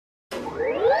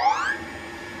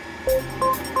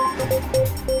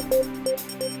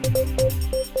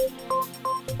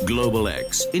Global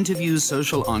X interviews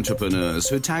social entrepreneurs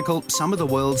who tackle some of the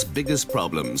world's biggest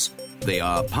problems. They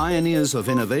are pioneers of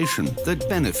innovation that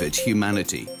benefit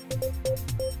humanity.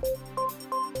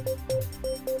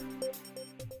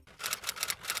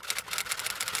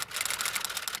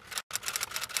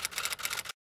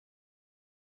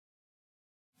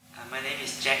 My name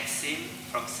is Jack Sim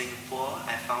from Singapore.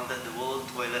 I founded the World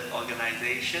Toilet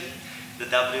Organization, the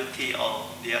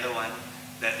WTO, the other one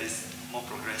that is more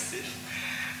progressive.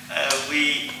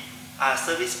 We are a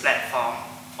service platform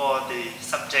for the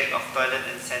subject of toilet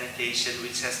and sanitation,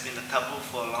 which has been a taboo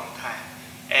for a long time.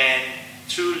 And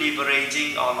through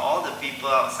leveraging on all the people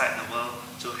outside the world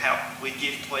to help, we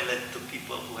give toilet to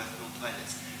people who have no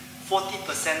toilets.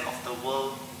 40% of the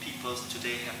world people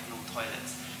today have no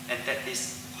toilets, and that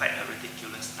is quite a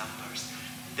ridiculous numbers.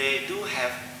 They do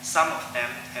have, some of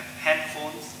them have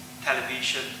handphones,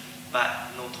 television, but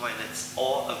no toilets,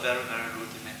 or a very, very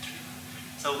rudimentary.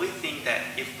 So we think that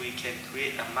if we can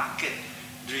create a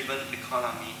market-driven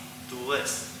economy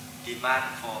towards demand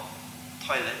for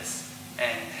toilets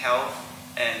and health,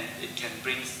 and it can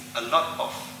bring a lot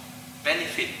of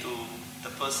benefit to the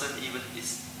person, even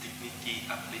his dignity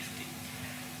uplifting.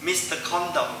 Mr.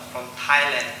 Condom from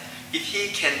Thailand, if he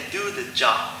can do the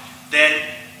job, then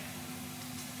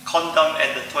condom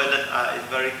and the toilet are in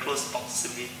very close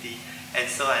proximity. And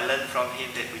so I learned from him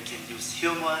that we can use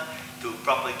humor to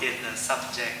propagate the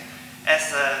subject.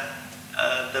 As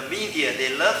the media,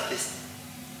 they love this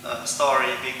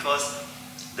story because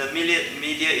the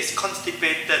media is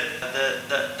constipated.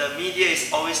 The media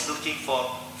is always looking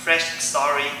for fresh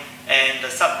story, and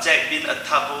the subject being a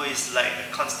taboo is like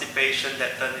a constipation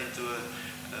that turned into a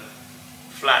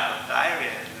flood of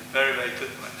diarrhea. A very, very good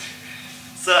one.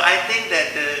 So I think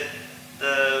that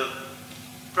the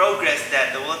progress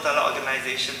that the World Toilet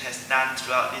Organization has done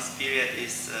throughout this period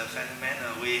is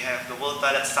phenomenal. We have the World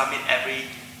Toilet Summit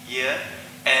every year,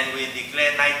 and we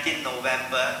declare 19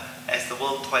 November as the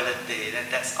World Toilet Day, and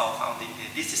that's our founding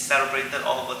day. This is celebrated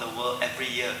all over the world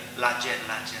every year, larger and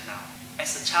larger now.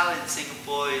 As a child in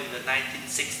Singapore in the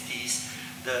 1960s,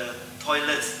 the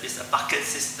toilets is a bucket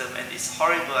system, and it's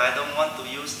horrible. I don't want to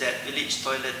use that village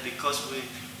toilet because we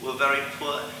were very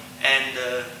poor, and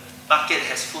the bucket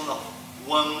has full of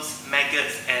worms,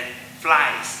 maggots, and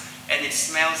flies, and it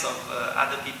smells of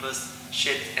other people's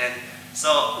shit. And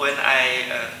so when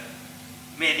I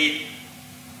made it,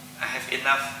 I have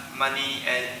enough money,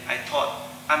 and I thought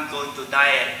I'm going to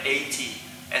die at 80,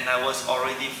 and I was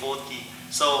already 40,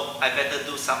 so I better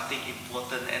do something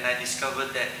important. And I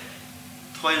discovered that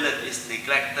toilet is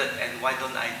neglected, and why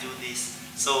don't I do this?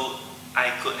 So I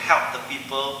could help the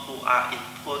people who are in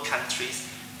poor countries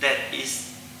that is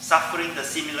suffering the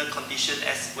similar condition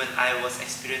as when I was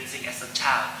experiencing as a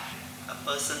child. A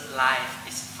person's life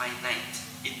is finite.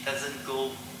 It doesn't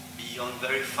go beyond,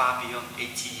 very far beyond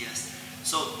 80 years.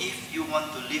 So if you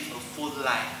want to live a full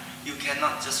life, you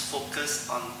cannot just focus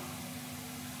on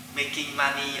making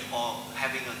money or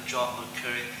having a job or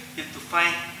career. You have to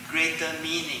find greater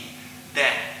meaning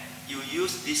that you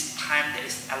use this time that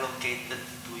is allocated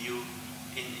to you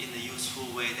in a useful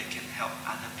way that can help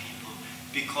other people.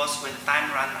 Because when time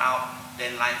runs out,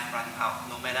 then life runs out,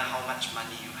 no matter how much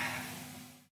money you have.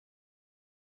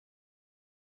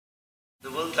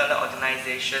 The World Toilet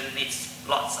Organization needs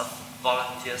lots of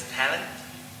volunteers talent.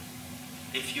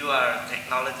 If you are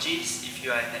technologists, if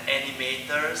you are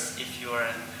animators, if you are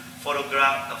a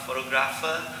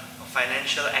photographer, or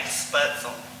financial experts,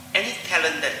 or any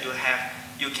talent that you have,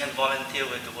 you can volunteer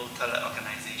with the World Toilet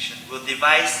Organization. We'll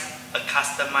devise a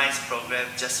customized program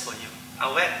just for you.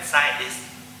 Our website is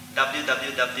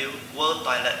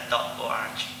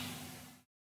www.worldtoilet.org.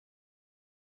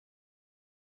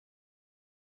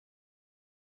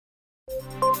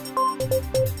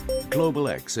 Global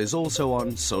X is also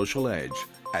on Social Edge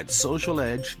at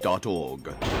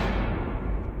socialedge.org.